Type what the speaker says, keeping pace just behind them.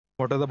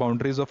What are the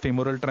boundaries of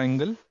femoral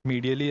triangle?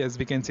 Medially, as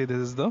we can see,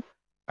 this is the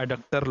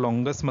adductor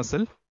longus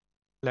muscle.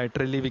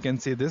 Laterally, we can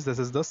see this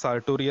is the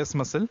sartorius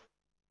muscle,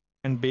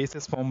 and base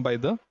is formed by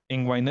the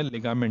inguinal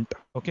ligament.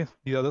 Okay,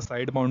 these are the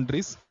side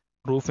boundaries.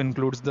 Roof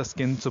includes the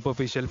skin,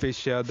 superficial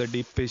fascia, the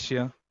deep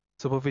fascia.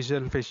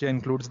 Superficial fascia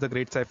includes the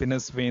great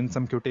saphenous vein,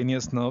 some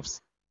cutaneous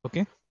nerves.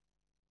 Okay,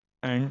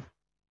 and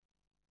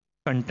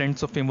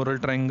contents of femoral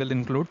triangle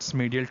includes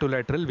medial to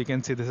lateral. We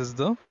can see this is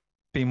the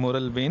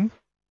femoral vein.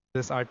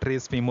 This artery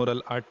is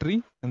femoral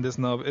artery, and this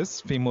nerve is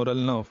femoral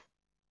nerve.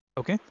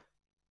 Okay,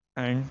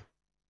 and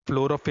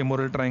floor of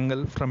femoral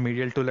triangle from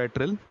medial to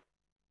lateral.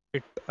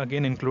 It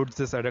again includes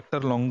this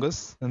adductor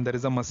longus, and there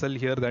is a muscle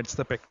here, that's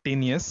the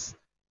pectineus.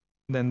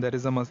 Then there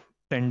is a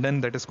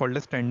tendon that is called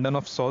as tendon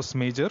of Psoas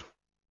major,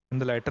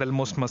 and the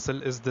lateralmost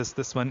muscle is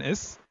this one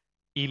is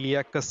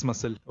iliacus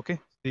muscle. Okay,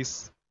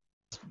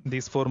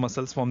 these four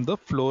muscles form the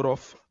floor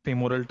of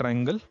femoral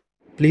triangle.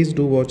 Please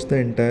do watch the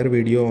entire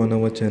video on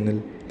our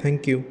channel.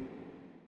 Thank you.